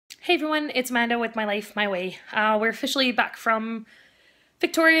Hey everyone, it's Amanda with My Life, My Way. We're officially back from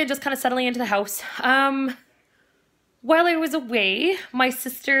Victoria and just kind of settling into the house. While I was away, my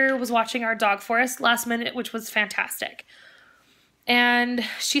sister was watching our dog for us last minute, which was fantastic. And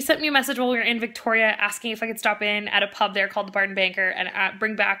she sent me a message while we were in Victoria asking if I could stop in at a pub there called the Barton Banker and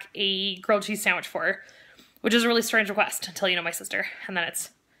bring back a grilled cheese sandwich for her, which is a really strange request until you know my sister. And then it's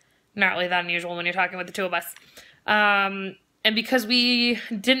not really that unusual when you're talking with the two of us. And because we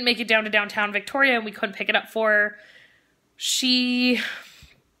didn't make it down to downtown Victoria and we couldn't pick it up for her, she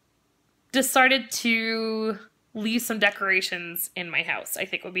decided to leave some decorations in my house, I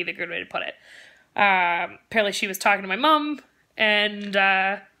think would be the good way to put it. Apparently she was talking to my mom and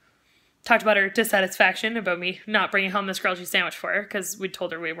talked about her dissatisfaction about me not bringing home this grilled cheese sandwich for her because we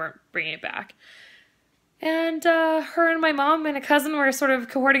told her we weren't bringing it back. And her and my mom and a cousin were sort of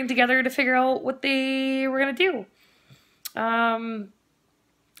cohorting together to figure out what they were going to do.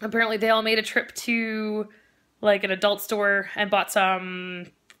 Apparently they all made a trip to like an adult store and bought some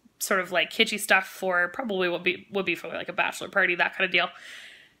sort of like kitschy stuff for probably would be for like a bachelor party, that kind of deal,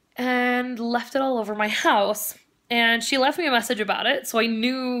 and left it all over my house. And she left me a message about it, so I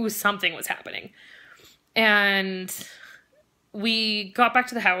knew something was happening. And we got back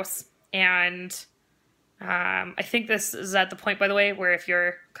to the house, and I think this is at the point, by the way, where if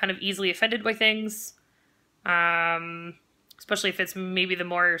you're kind of easily offended by things, especially if it's maybe the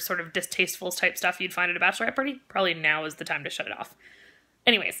more sort of distasteful type stuff you'd find at a bachelorette party, probably now is the time to shut it off.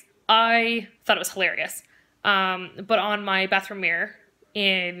 Anyways, I thought it was hilarious. But on my bathroom mirror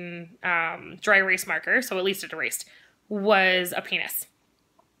in dry erase marker, so at least it erased, was a penis.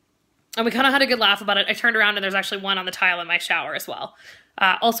 And we kind of had a good laugh about it. I turned around and there's actually one on the tile in my shower as well.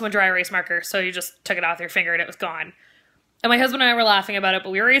 Also in dry erase marker, so you just took it off with your finger and it was gone. And my husband and I were laughing about it, but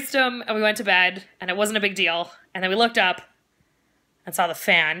we erased them and we went to bed and it wasn't a big deal. And then we looked up and saw the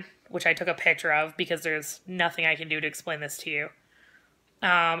fan, which I took a picture of because there's nothing I can do to explain this to you.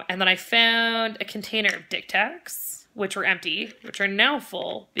 And then I found a container of Dick Tacs, which were empty, which are now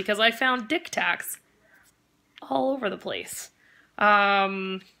full because I found Dick Tacs all over the place.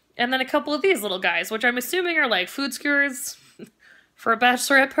 And then a couple of these little guys, which I'm assuming are like food skewers for a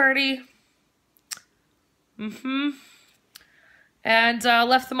bachelorette party. And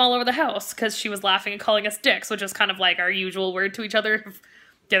left them all over the house because she was laughing and calling us dicks, which is kind of like our usual word to each other,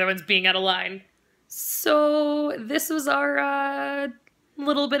 the other one's being out of line. So this was our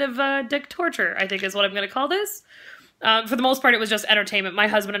little bit of dick torture, I think is what I'm going to call this. For the most part, it was just entertainment. My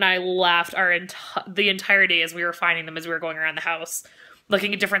husband and I laughed the entire day as we were finding them as we were going around the house,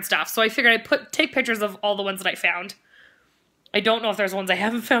 looking at different stuff. So I figured I'd take pictures of all the ones that I found. I don't know if there's ones I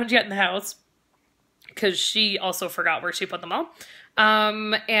haven't found yet in the house, because she also forgot where she put them all.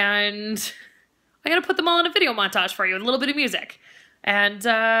 And I'm going to put them all in a video montage for you with a little bit of music. And,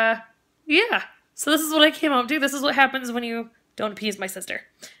 yeah. So this is what I came home to. This is what happens when you don't appease my sister.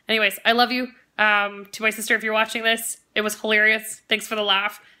 Anyways, I love you. To my sister, if you're watching this, it was hilarious. Thanks for the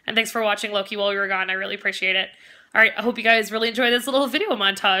laugh. And thanks for watching Loki while we were gone. I really appreciate it. All right, I hope you guys really enjoy this little video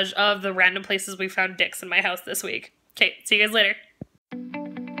montage of the random places we found dicks in my house this week. Okay, see you guys later.